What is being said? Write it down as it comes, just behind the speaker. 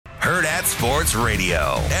Hurrdat Sports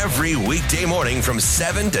Radio. Every weekday morning from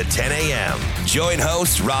 7 to 10 a.m. Join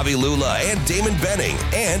hosts Ravi Lula and Damon Benning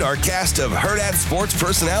and our cast of Hurrdat Sports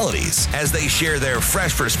personalities as they share their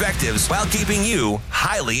fresh perspectives while keeping you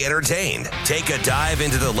highly entertained. Take a dive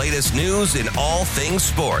into the latest news in all things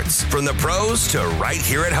sports, from the pros to right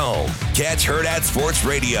here at home. Catch Hurrdat Sports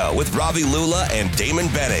Radio with Ravi Lula and Damon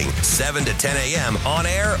Benning, 7 to 10 a.m. on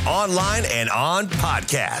air, online, and on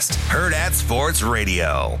podcast. Hurrdat Sports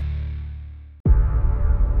Radio.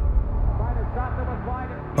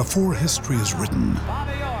 Before history is written,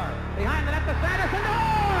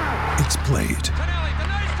 it's played.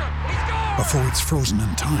 Before it's frozen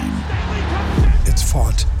in time, it's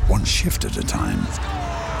fought one shift at a time.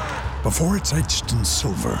 Before it's etched in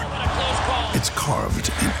silver, it's carved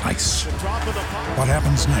in ice. What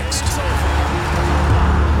happens next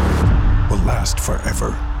will last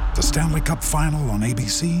forever. The Stanley Cup Final on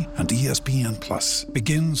ABC and ESPN Plus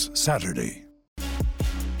begins Saturday.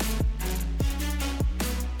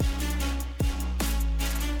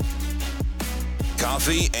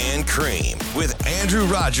 Coffee and Cream with Andrew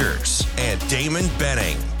Rogers and Damon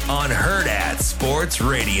Benning on Hurrdat Sports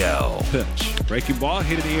Radio. Pitch. Breaking ball,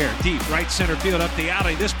 hit in the air. Deep right center field up the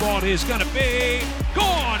alley. This ball is going to be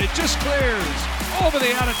gone. It just clears over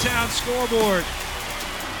the out-of-town scoreboard.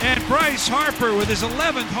 And Bryce Harper with his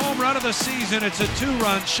 11th home run of the season. It's a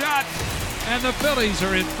 2-run shot. And the Phillies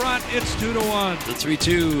are in front. It's 2-1. The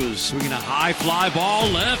 3-2, swinging a high fly ball,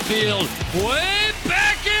 left field. Way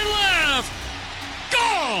back in left.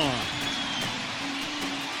 Gone!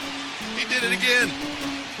 He did it again.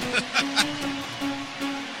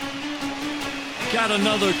 Got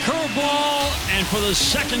another curveball, and for the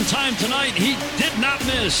second time tonight, he did not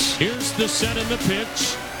miss. Here's the set and the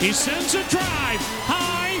pitch. He sends a drive.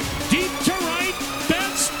 High, deep to right,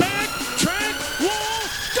 bats back, track, wall,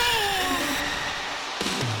 gone!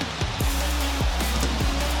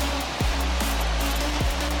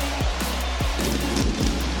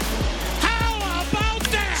 How about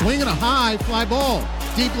that? Swinging a high fly ball,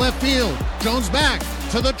 deep left field. Jones back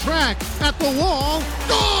to the track, at the wall,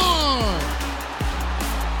 gone!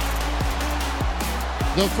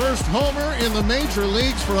 The first homer in the major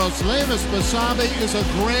leagues for Osleimas Basabe is a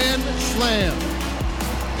grand slam.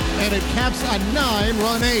 And it caps a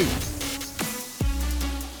 9-run eighth.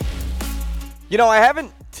 You know, I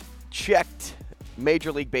haven't checked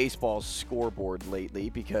Major League Baseball's scoreboard lately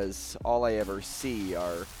because all I ever see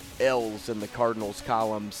are L's in the Cardinals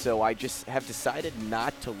column, so I just have decided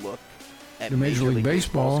not to look at the Major League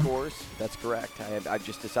Baseball scores. That's correct. I've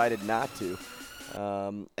just decided not to.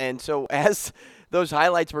 And so as those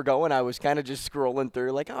highlights were going, I was kind of just scrolling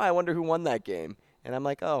through like, oh, I wonder who won that game. And I'm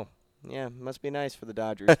like, oh, yeah, must be nice for the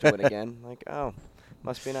Dodgers to win again. Like, oh,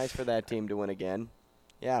 must be nice for that team to win again.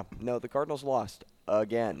 Yeah, no, the Cardinals lost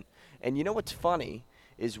again. And you know what's funny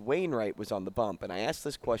is Wainwright was on the bump, and I asked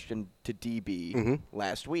this question to DB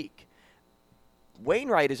last week.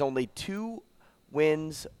 Wainwright is only 2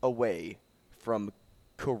 wins away from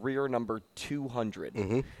career number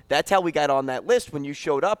 200. That's how we got on that list when you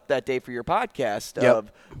showed up that day for your podcast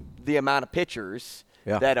of the amount of pitchers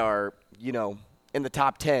that are, you know, in the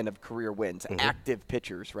top 10 of career wins, active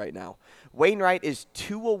pitchers right now. Wainwright is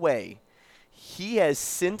 2 away. He has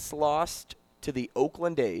since lost to the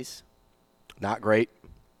Oakland A's. Not great.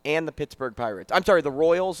 And the Pittsburgh Pirates. I'm sorry, the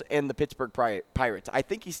Royals and the Pittsburgh Pirates. I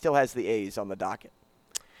think he still has the A's on the docket.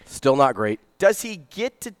 Still not great. Does he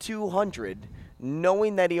get to 200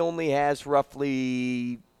 knowing that he only has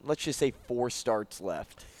roughly, let's just say, 4 starts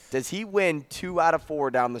left? Does he win 2 out of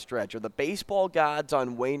 4 down the stretch? Are the baseball gods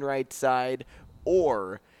on Wainwright's side,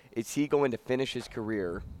 or is he going to finish his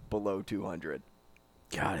career below 200?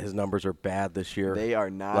 God, his numbers are bad this year. They are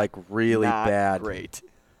not, like really not bad. Great.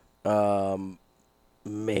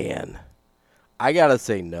 Man, I gotta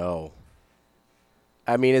say no.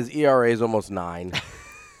 I mean, his ERA is almost 9.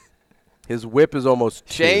 His WHIP is almost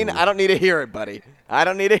 2. Shane, I don't need to hear it, buddy. I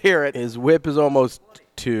don't need to hear it. His WHIP is almost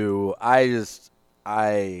 2. I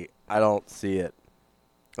don't see it.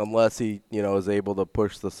 Unless he, is able to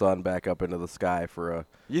push the sun back up into the sky for a.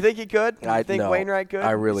 You think he could? You think no, Wainwright could?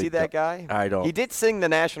 I really see that guy. I don't. He did sing the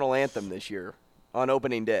national anthem this year on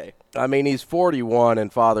opening day. I mean, he's 41,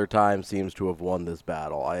 and Father Time seems to have won this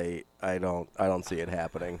battle. I don't see it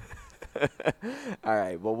happening. All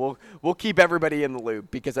right. Well, we'll keep everybody in the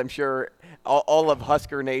loop because I'm sure all of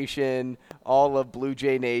Husker Nation, all of Blue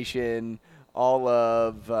Jay Nation, all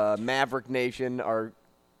of Maverick Nation are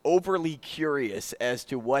overly curious as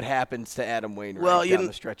to what happens to Adam Wainwright down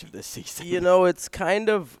the stretch of this season. It's kind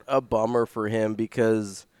of a bummer for him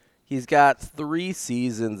because he's got 3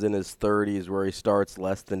 seasons in his 30s where he starts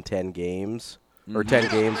less than 10 games. or 10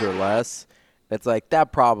 games or less. It's like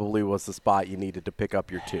that probably was the spot you needed to pick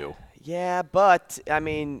up your 2. Yeah, but, I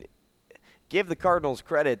mean, give the Cardinals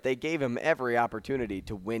credit. They gave him every opportunity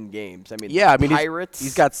to win games. I mean, Pirates.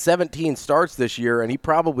 He's got 17 starts this year, and he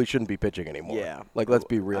probably shouldn't be pitching anymore. Yeah. Like, let's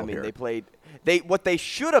be real here. I mean, they played – what they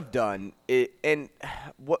should have done, and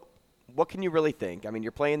what can you really think? I mean,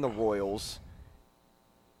 you're playing the Royals.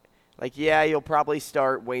 Like, yeah, you'll probably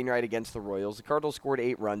start Wainwright against the Royals. The Cardinals scored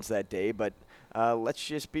 8 runs that day, but let's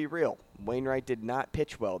just be real. Wainwright did not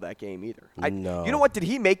pitch well that game either. No. You know what? Did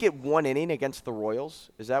he make it 1 inning against the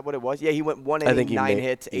Royals? Is that what it was? Yeah, he went 1 inning, 9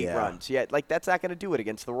 hits, 8 runs. Yeah, like that's not going to do it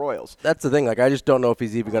against the Royals. That's the thing. Like, I just don't know if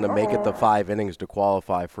he's even going to make it the 5 innings to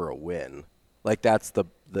qualify for a win. Like, that's the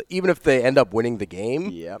even if they end up winning the game,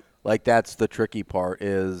 yep. Like, that's the tricky part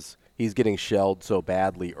is he's getting shelled so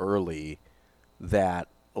badly early that,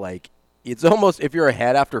 like, it's almost if you're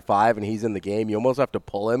ahead after 5 and he's in the game, you almost have to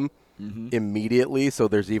pull him immediately so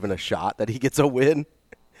there's even a shot that he gets a win.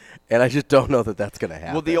 And I just don't know that that's going to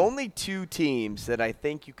happen. Well, the only 2 teams that I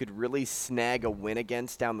think you could really snag a win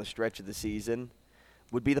against down the stretch of the season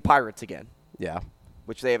would be the Pirates again. Yeah.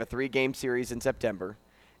 Which they have a 3-game series in September.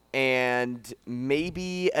 And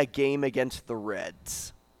maybe a game against the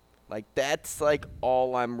Reds. Like, that's, like,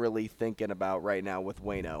 all I'm really thinking about right now with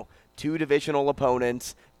Waino. 2 divisional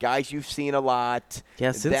opponents, guys you've seen a lot.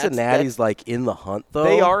 Yeah, Cincinnati's, like, in the hunt, though.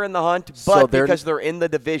 They are in the hunt, but so because they're in the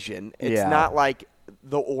division, it's not like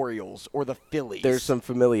the Orioles or the Phillies. There's some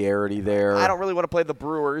familiarity there. I don't really want to play the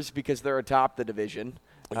Brewers because they're atop the division.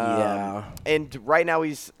 And right now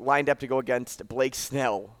he's lined up to go against Blake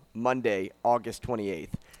Snell Monday, August 28th.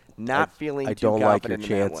 Not feeling too confident. I don't like your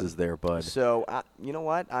chances there, bud. So, you know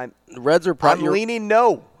what? Reds are probably. I'm leaning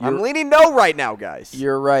no. I'm leaning no right now, guys.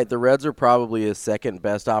 You're right. The Reds are probably his second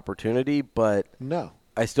best opportunity, but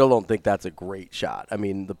I still don't think that's a great shot. I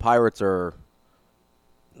mean, the Pirates are.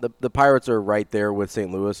 The Pirates are right there with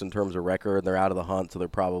St. Louis in terms of record. They're out of the hunt, so they're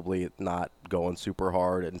probably not going super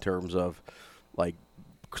hard in terms of like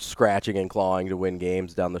scratching and clawing to win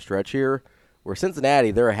games down the stretch here. Where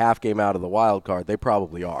Cincinnati, they're a half game out of the wild card. They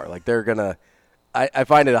probably are. Like, they're going to – I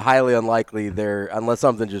find it highly unlikely unless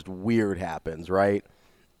something just weird happens, right?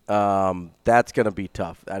 That's going to be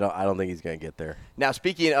tough. I don't think he's going to get there. Now,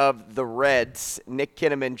 speaking of the Reds, Nick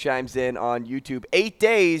Kinnaman chimes in on YouTube. 8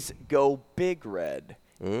 days, go Big Red.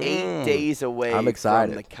 8 days away I'm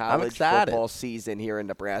excited. From the college football season here in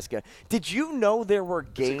Nebraska. Did you know there were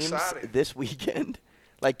games this weekend?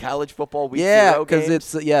 Like college football week 0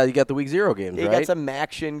 games? Yeah, because you got the week 0 games, right? You got some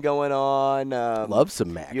action going on. Love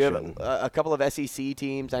some action. You have a couple of SEC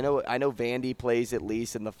teams. I know Vandy plays at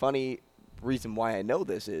least, and the funny reason why I know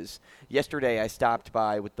this is yesterday I stopped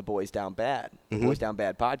by with the Boys Down Bad, Boys Down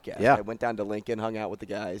Bad podcast. Yeah. I went down to Lincoln, hung out with the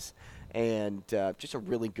guys, and just a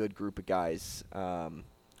really good group of guys.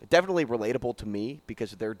 Definitely relatable to me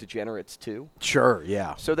because they're degenerates too. Sure,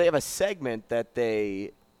 yeah. So they have a segment that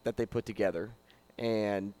they put together.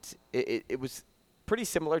 And it was pretty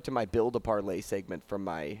similar to my Build a Parlay segment from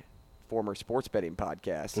my former sports betting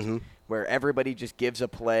podcast, where everybody just gives a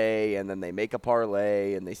play and then they make a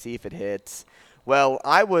parlay and they see if it hits. Well,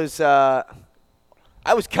 I was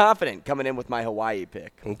confident coming in with my Hawaii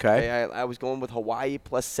pick. Okay. I was going with Hawaii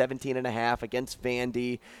plus 17.5 against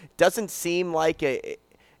Vandy. Doesn't seem like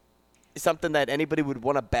something that anybody would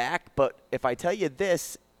want to back, but if I tell you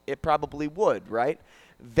this, it probably would, right?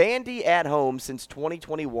 Vandy at home since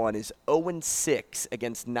 2021 is 0-6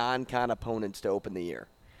 against non-con opponents to open the year.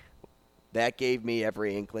 That gave me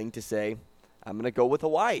every inkling to say, I'm going to go with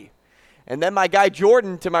Hawaii. And then my guy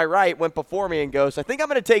Jordan to my right went before me and goes, I think I'm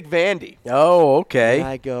going to take Vandy. Oh, okay. And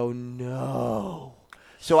I go, no.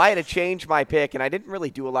 So I had to change my pick, and I didn't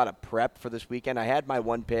really do a lot of prep for this weekend. I had my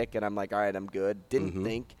one pick, and I'm like, all right, I'm good. Didn't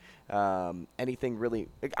think anything really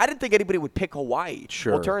 – I didn't think anybody would pick Hawaii.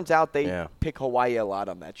 Sure. Well, it turns out they pick Hawaii a lot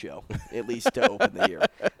on that show, at least to open the year.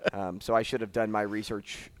 So I should have done my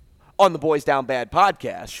research on the Boys Down Bad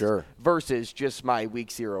podcast versus just my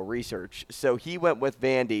Week 0 research. So he went with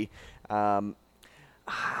Vandy. I'm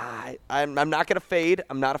not going to fade.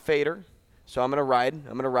 I'm not a fader. So I'm going to ride.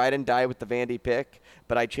 I'm going to ride and die with the Vandy pick.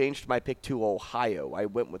 But I changed my pick to Ohio. I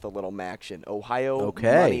went with a little Maction. Ohio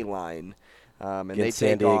money line. And they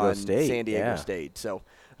take on San Diego State. So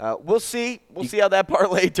we'll see. We'll see how that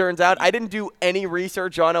parlay turns out. I didn't do any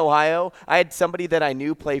research on Ohio. I had somebody that I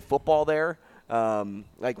knew play football there. Went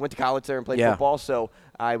to college there and played football. So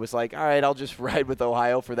I was like, all right, I'll just ride with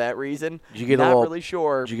Ohio for that reason. Did you get really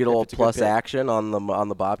sure. Did you get a little plus action on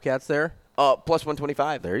the Bobcats there? Plus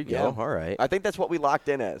 125. There you go. All right. I think that's what we locked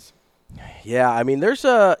in as. Yeah, I mean, there's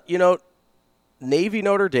Navy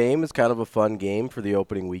Notre Dame is kind of a fun game for the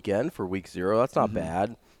opening weekend for week 0. That's not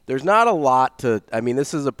bad. There's not a lot to – I mean,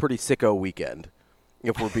 this is a pretty sicko weekend,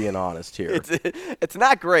 if we're being honest here. It's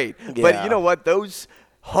not great. Yeah. But you know what? Those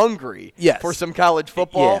hungry for some college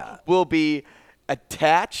football will be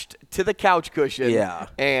attached to the couch cushion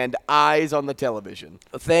and eyes on the television.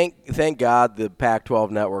 Thank God the Pac-12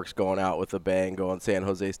 network's going out with a bang, going San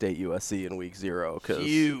Jose State USC in week 0.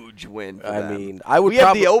 Huge win for them. mean, we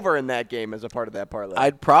have the over in that game as a part of that parlay.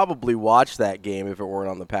 I'd probably watch that game if it weren't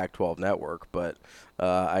on the Pac-12 network, but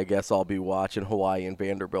I guess I'll be watching Hawaii and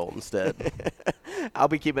Vanderbilt instead. I'll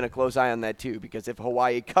be keeping a close eye on that too, because if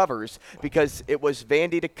Hawaii covers, because it was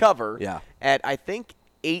Vandy to cover at, I think,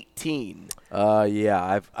 18.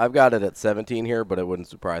 I've got it at 17 here, but it wouldn't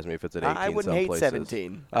surprise me if it's at 18. I wouldn't hate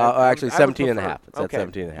 17. Actually, 17 and a half. It's at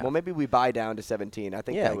 17 and a half. Well, maybe we buy down to 17. I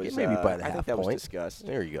think that was maybe by the half think that point. was discussed.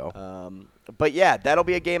 There you go. But yeah, that'll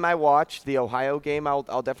be a game I watch. The Ohio game, I'll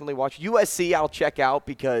definitely watch. USC, I'll check out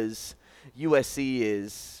because USC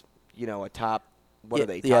is, a top. What are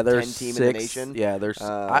they? Top 10 team in the nation. Yeah, there's.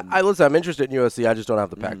 Listen, I'm interested in USC. I just don't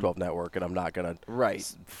have the Pac-12 network, and I'm not gonna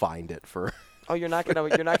find it for. Oh, you're not gonna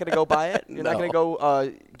go buy it? You're not gonna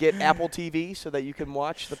go get Apple TV so that you can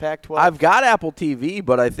watch the Pac-12? I've got Apple TV,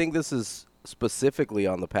 but I think this is specifically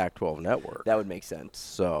on the Pac-12 network. That would make sense.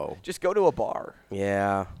 So just go to a bar.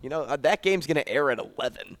 Yeah. That game's gonna air at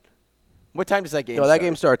 11. What time does that game start? No, that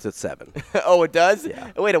game starts at 7. Oh, it does?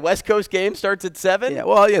 Yeah. Wait, a West Coast game starts at 7? Yeah,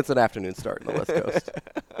 well, it's an afternoon start in the West Coast.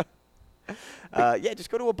 Just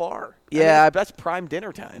go to a bar. Yeah. That's prime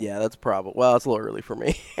dinner time. Yeah, that's probably – well, it's a little early for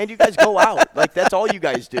me. And you guys go out. That's all you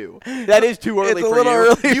guys do. That is too early for you. It's a little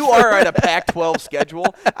early. You are at a Pac-12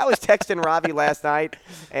 schedule. I was texting Ravi last night,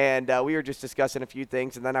 and we were just discussing a few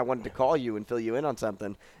things, and then I wanted to call you and fill you in on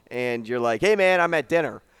something. And you're like, hey, man, I'm at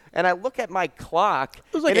dinner. And I look at my clock.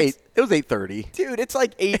 It was like 8. It was 8:30. Dude, it's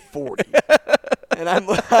like 8:40. And I'm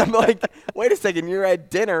like, wait a second, you're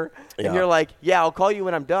at dinner. And you're like, yeah, I'll call you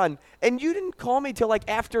when I'm done. And you didn't call me till like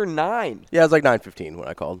after 9. Yeah, it was like 9:15 when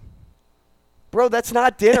I called. Bro, that's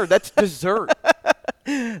not dinner. That's dessert.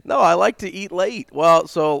 No, I like to eat late. Well,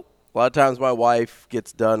 so a lot of times my wife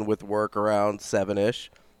gets done with work around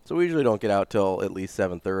 7-ish. So we usually don't get out till at least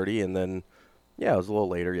 7:30. And then, it was a little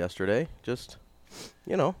later yesterday. Just...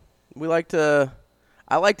 I like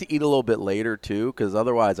to eat a little bit later, too, because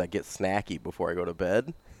otherwise I get snacky before I go to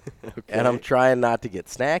bed. Okay. And I'm trying not to get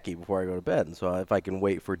snacky before I go to bed. And so if I can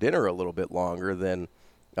wait for dinner a little bit longer, then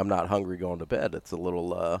I'm not hungry going to bed. It's a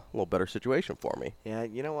little better situation for me. Yeah,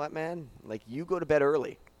 you know what, man? You go to bed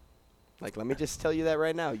early. Let me just tell you that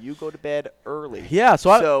right now. You go to bed early. Yeah, so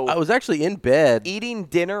I was actually in bed. Eating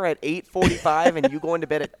dinner at 8:45 and you going to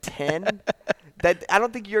bed at 10? That I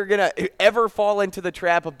don't think you're going to ever fall into the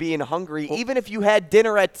trap of being hungry, even if you had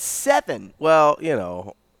dinner at 7. Well,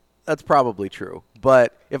 that's probably true.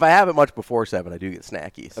 But if I have it much before 7, I do get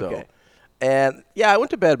snacky. So. Okay. And, I went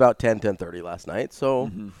to bed about 10:30 last night.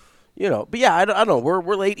 So, But, yeah, I don't know.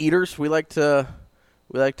 We're late eaters. We like to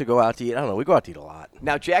go out to eat. I don't know. We go out to eat a lot.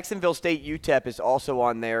 Now, Jacksonville State UTEP is also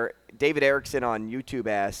on there. David Erickson on YouTube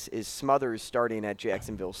asks, is Smothers starting at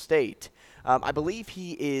Jacksonville State? I believe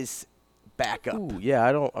he is backup. Ooh,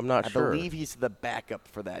 yeah, I'm not sure. I believe he's the backup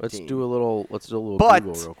for that team. Let's do a little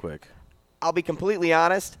Google real quick. I'll be completely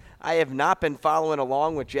honest. I have not been following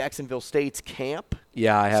along with Jacksonville State's camp.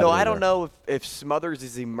 Yeah, I have. So I don't know if Smothers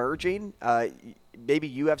is emerging. Maybe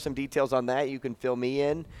you have some details on that. You can fill me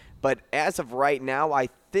in. But as of right now, I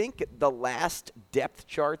think the last depth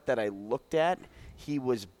chart that I looked at, he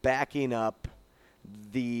was backing up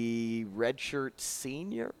the redshirt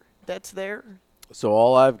senior that's there. So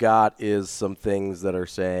all I've got is some things that are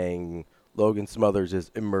saying Logan Smothers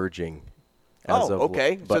is emerging.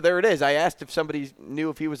 Okay. So there it is. I asked if somebody knew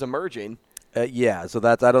if he was emerging. Yeah, so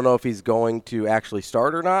I don't know if he's going to actually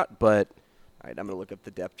start or not, but all right, I'm going to look up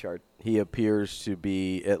the depth chart. He appears to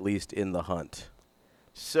be at least in the hunt.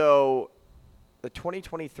 So the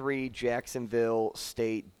 2023 Jacksonville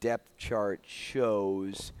State depth chart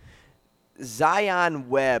shows Zion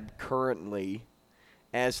Webb currently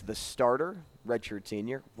as the starter, redshirt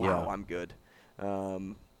senior. Wow, yeah. I'm good.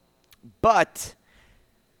 But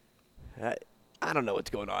I don't know what's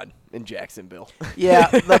going on in Jacksonville. Yeah,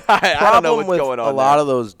 the I don't know what's going on a lot of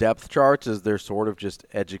those depth charts is they're sort of just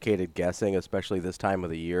educated guessing, especially this time of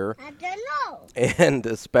the year. I don't know. And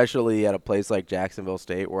especially at a place like Jacksonville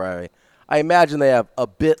State, where I imagine they have a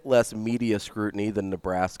bit less media scrutiny than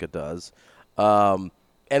Nebraska does.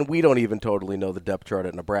 And we don't even totally know the depth chart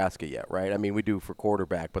at Nebraska yet, right? I mean, we do for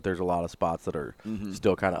quarterback, but there's a lot of spots that are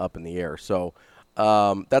still kind of up in the air. So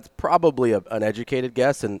that's probably an educated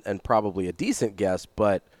guess and probably a decent guess,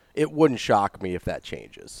 but it wouldn't shock me if that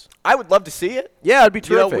changes. I would love to see it. Yeah, it'd be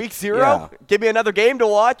terrific. Week 0, give me another game to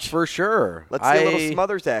watch. For sure. Let's see a little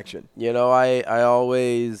Smothers action.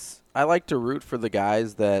 I like to root for the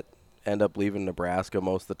guys that end up leaving Nebraska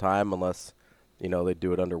most of the time, unless, they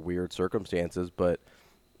do it under weird circumstances. But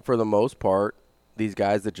for the most part, these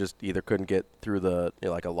guys that just either couldn't get through the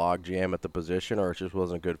like a log jam at the position, or it just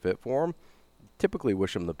wasn't a good fit for them, typically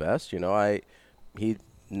wish him the best. He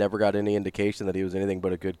never got any indication that he was anything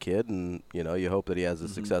but a good kid, and you hope that he has a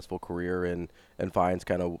successful career and finds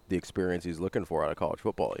kind of the experience he's looking for out of college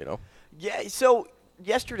football. Yeah. So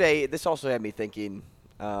yesterday, this also had me thinking.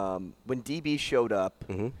 When DB showed up,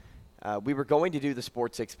 we were going to do the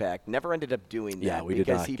Sports Six Pack. Never ended up doing that. Yeah, we did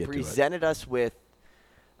not because he get presented us with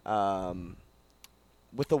a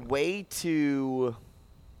way to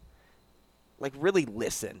really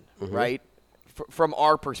listen, right? From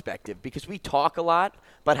our perspective, because we talk a lot,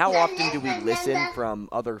 but how often do we listen from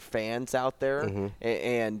other fans out there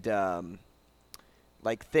and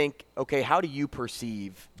think, okay, how do you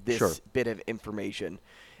perceive this bit of information?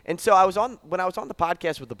 And so when I was on the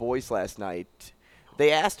podcast with the boys last night,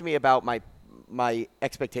 they asked me about my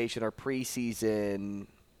expectation or preseason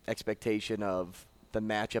expectation of the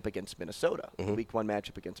matchup against Minnesota, the Week 1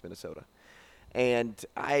 matchup against Minnesota. And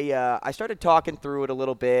I started talking through it a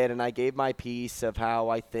little bit, and I gave my piece of how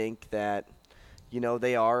I think that,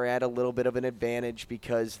 they are at a little bit of an advantage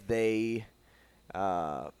because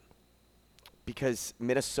because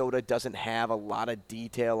Minnesota doesn't have a lot of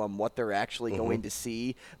detail on what they're actually going to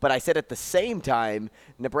see. But I said at the same time,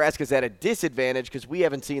 Nebraska's at a disadvantage because we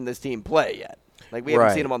haven't seen this team play yet. We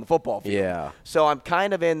haven't seen them on the football field. Yeah. So I'm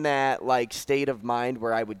kind of in that state of mind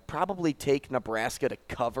where I would probably take Nebraska to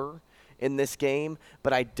cover in this game,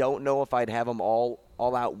 but I don't know if I'd have them all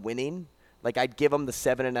out winning. I'd give them the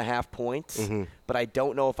 7.5 points, but I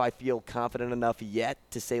don't know if I feel confident enough yet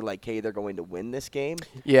to say, hey, they're going to win this game.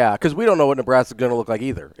 Yeah, because we don't know what Nebraska's going to look like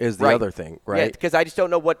either, is the other thing, right? Yeah, because I just don't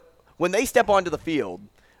know when they step onto the field,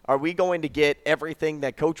 are we going to get everything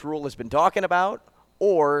that Coach Rule has been talking about,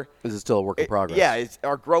 or is it still a work in progress? Yeah,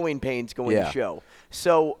 are growing pains going to show?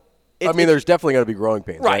 So there's definitely going to be growing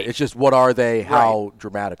pains, right? It's just what are they? How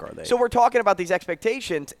dramatic are they? So we're talking about these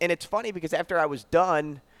expectations, and it's funny because after I was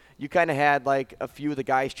done, you kind of had a few of the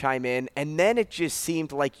guys chime in, and then it just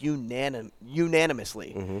seemed like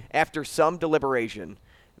unanimously, after some deliberation,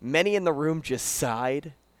 many in the room just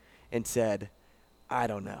sighed and said, I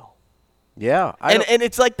don't know. Yeah. And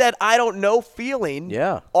it's like that I don't know feeling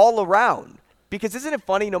all around. Because isn't it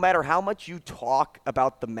funny, no matter how much you talk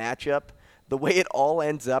about the matchup, the way it all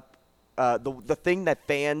ends up, the thing that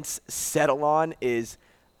fans settle on is,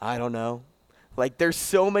 I don't know. There's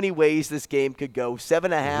so many ways this game could go.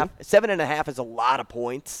 7.5 is a lot of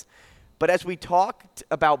points. But as we talked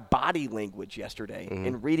about body language yesterday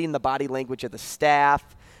and reading the body language of the staff,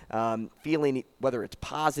 feeling whether it's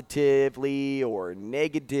positively or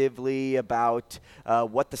negatively about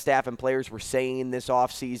what the staff and players were saying this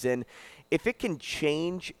offseason, if it can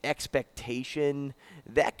change expectation,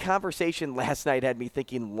 that conversation last night had me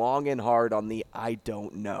thinking long and hard on the I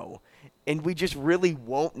don't know. And we just really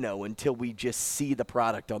won't know until we just see the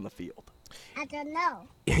product on the field. I don't know.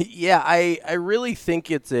 Yeah, I really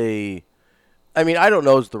think it's I don't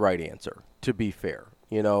know is the right answer, to be fair.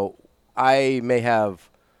 I may have,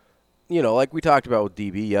 like we talked about with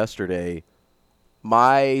DB yesterday,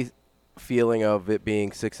 my feeling of it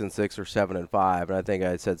being 6-6 or 7-5, and I think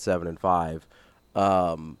I said 7-5,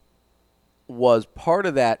 was part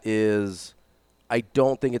of that is I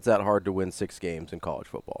don't think it's that hard to win 6 games in college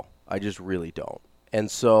football. I just really don't. And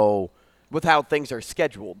so with how things are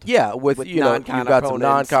scheduled. Yeah, with you've got some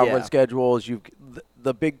non-conference schedules.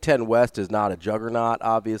 The Big Ten West is not a juggernaut.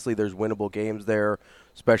 Obviously, there's winnable games there,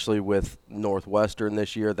 especially with Northwestern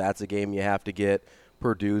this year. That's a game you have to get.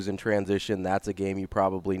 Purdue's in transition. That's a game you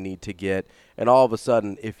probably need to get. And all of a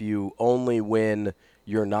sudden, if you only win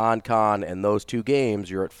your non-con and those 2 games,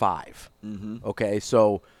 you're at 5. Okay,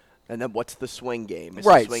 so. And then what's the swing game? Is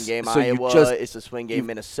right. the swing game so Iowa? Is the swing game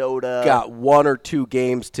Minnesota? Got 1 or 2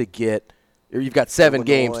 games to get, or you've got 7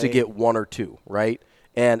 games to get 1 or 2, right?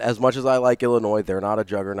 And as much as I like Illinois, they're not a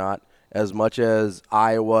juggernaut. As much as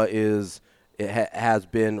Iowa has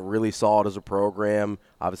been really solid as a program.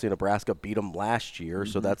 Obviously, Nebraska beat them last year,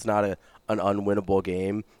 so that's not an unwinnable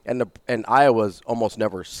game. And Iowa's almost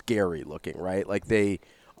never scary looking, right? They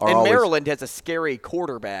are and always, Maryland has a scary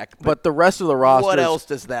quarterback. But the rest of the roster, what else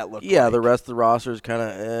does that look like? Yeah, the rest of the roster is kind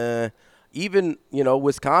of Even,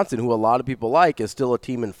 Wisconsin, who a lot of people like, is still a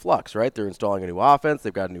team in flux, right? They're installing a new offense.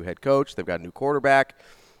 They've got a new head coach. They've got a new quarterback.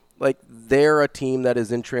 They're a team that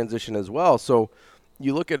is in transition as well. So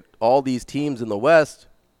you look at all these teams in the West,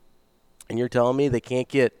 And you're telling me they can't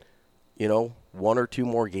get, 1 or 2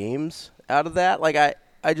 more games out of that? Like,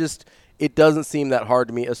 I just – it doesn't seem that hard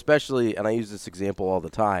to me, especially – and I use this example all the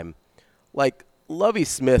time. Like, Lovie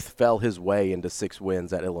Smith fell his way into 6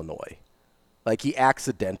 wins at Illinois. Like, he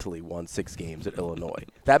accidentally won 6 games at Illinois.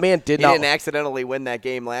 That man He didn't accidentally win that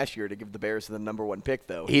game last year to give the Bears the number 1 pick,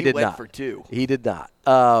 though. He did went not. for 2. He did not.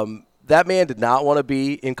 That man did not want to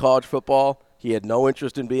be in college football. He had no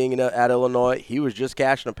interest in being at Illinois. He was just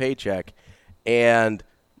cashing a paycheck. And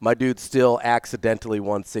my dude still accidentally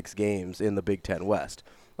won 6 games in the Big Ten West.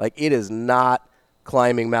 Like, it is not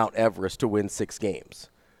climbing Mount Everest to win 6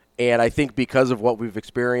 games. And I think because of what we've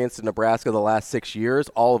experienced in Nebraska the last 6 years,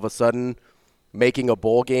 all of a sudden making a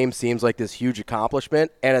bowl game seems like this huge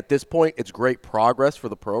accomplishment. And at this point, it's great progress for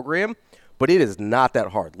the program, but it is not that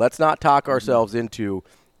hard. Let's not talk ourselves into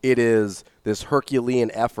it is this Herculean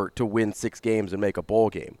effort to win 6 games and make a bowl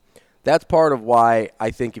game. That's part of why I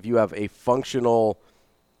think if you have a functional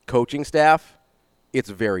coaching staff, it's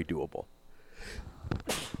very doable.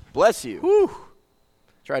 Bless you. Whew.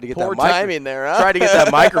 Tried to get Poor that timing there, huh? Tried to get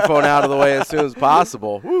that microphone out of the way as soon as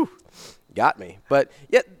possible. Whew. Got me. But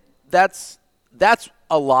yeah, that's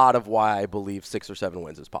a lot of why I believe 6 or 7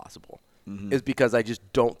 wins is possible. Is because I just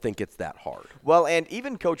don't think it's that hard. Well, and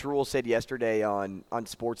even Coach Rule said yesterday on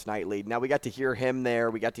Sports Nightly. Now, we got to hear him there.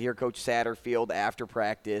 We got to hear Coach Satterfield after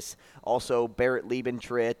practice. Also, Barrett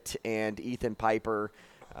Liebentritt and Ethan Piper,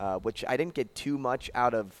 which I didn't get too much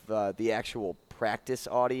out of the actual practice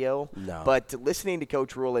audio. No. But listening to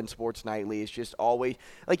Coach Rule in Sports Nightly is just always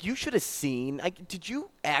 – like, you should have seen – like, did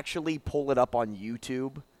you actually pull it up on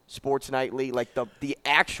YouTube, Sports Nightly? Like, the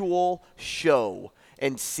actual show –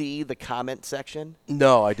 and see the comment section?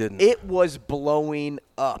 No, I didn't. It was blowing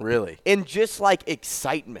up. Really? And just like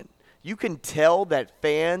excitement. You can tell that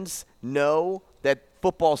fans know that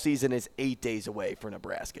football season is 8 days away for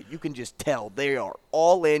Nebraska. You can just tell they are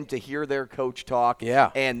all in to hear their coach talk. Yeah.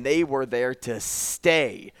 And they were there to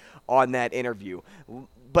stay on that interview.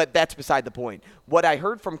 But that's beside the point. What I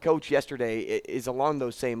heard from Coach yesterday is along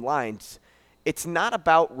those same lines. It's not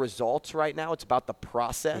about results right now. It's about the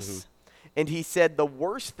process. Mm-hmm. And he said the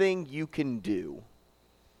worst thing you can do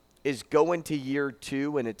is go into year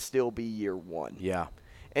 2 and it still be year 1. Yeah.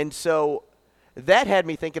 And so that had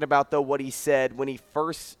me thinking about, though, what he said when he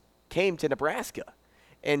first came to Nebraska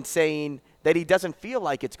and saying that he doesn't feel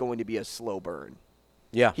like it's going to be a slow burn.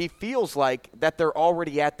 Yeah. He feels like that they're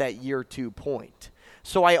already at that year 2 point.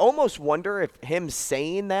 So I almost wonder if him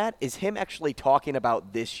saying that is him actually talking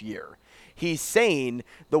about this year. He's saying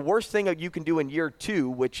the worst thing that you can do in year 2,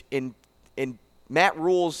 which in Matt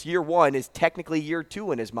Rule's year 1 is technically year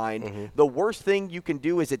 2 in his mind. Mm-hmm. The worst thing you can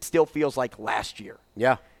do is it still feels like last year.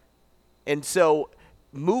 Yeah. And so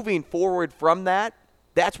moving forward from that,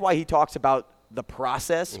 that's why he talks about the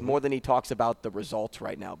process more than he talks about the results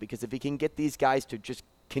right now. Because if he can get these guys to just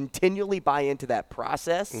continually buy into that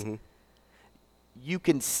process, you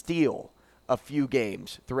can steal a few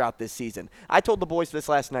games throughout this season. I told the boys this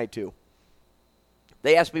last night too.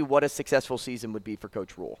 They asked me what a successful season would be for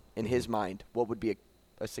Coach Rule. In his mind, what would be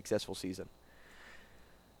a successful season?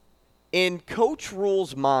 In Coach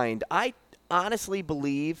Rule's mind, I honestly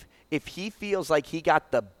believe if he feels like he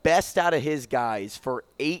got the best out of his guys for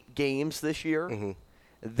 8 games this year,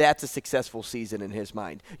 that's a successful season in his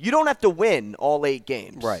mind. You don't have to win all 8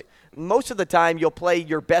 games. Right. Most of the time, you'll play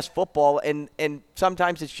your best football, and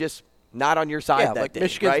sometimes it's just not on your side that like day,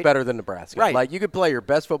 Michigan's right? better than Nebraska. Right. Like, you could play your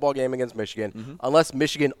best football game against Michigan. Unless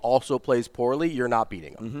Michigan also plays poorly, you're not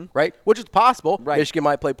beating them, right? Which is possible. Right. Michigan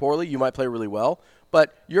might play poorly. You might play really well.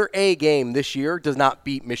 But your A game this year does not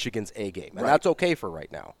beat Michigan's A game. And that's okay for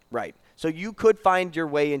right now. Right. So you could find your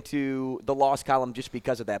way into the loss column just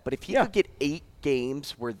because of that. But if he could get 8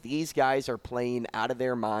 games where these guys are playing out of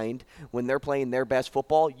their mind when they're playing their best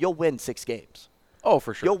football, you'll win 6 games. Oh,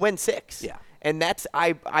 for sure. You'll win 6. Yeah. And that's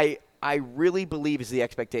I really believe is the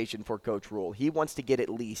expectation for Coach Rule. He wants to get at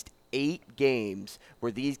least 8 games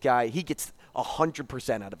where these guys, he gets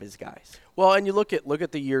 100% out of his guys. Well, and you look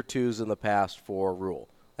at the year 2s in the past for Rule.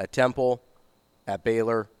 At Temple, at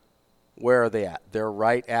Baylor, where are they at? They're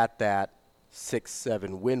right at that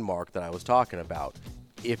 6-7 win mark that I was talking about.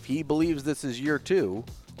 If he believes this is year 2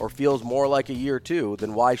 or feels more like a year 2,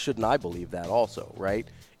 then why shouldn't I believe that also, right,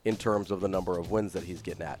 in terms of the number of wins that he's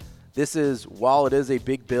getting at? This is, while it is a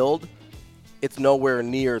big build, it's nowhere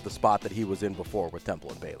near the spot that he was in before with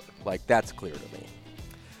Temple and Baylor. Like, that's clear to me.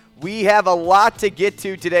 We have a lot to get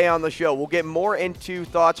to today on the show. We'll get more into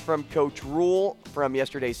thoughts from Coach Rule from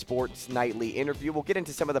yesterday's Sports Nightly interview. We'll get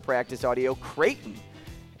into some of the practice audio. Creighton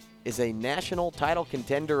is a national title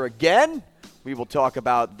contender again. We will talk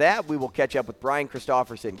about that. We will catch up with Brian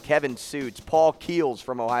Christopherson, Kevin Suits, Paul Keels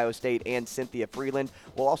from Ohio State, and Cynthia Freeland.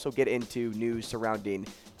 We'll also get into news surrounding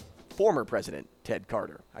former President Ted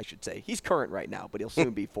Carter, I should say. He's current right now, but he'll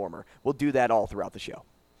soon be former. We'll do that all throughout the show.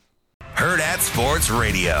 Hurrdat Sports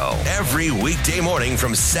Radio, every weekday morning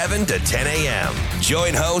from 7 to 10 a.m.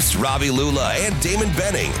 Join hosts Robbie Lula and Damon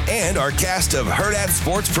Benning and our cast of Hurrdat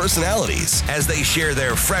Sports personalities as they share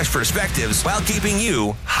their fresh perspectives while keeping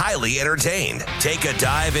you highly entertained. Take a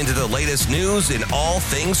dive into the latest news in all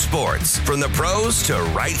things sports, from the pros to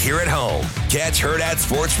right here at home. Catch Hurrdat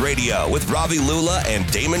Sports Radio with Robbie Lula and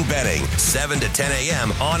Damon Benning, 7 to 10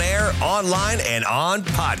 a.m. on air, online, and on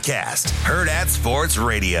podcast. Hurrdat Sports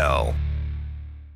Radio.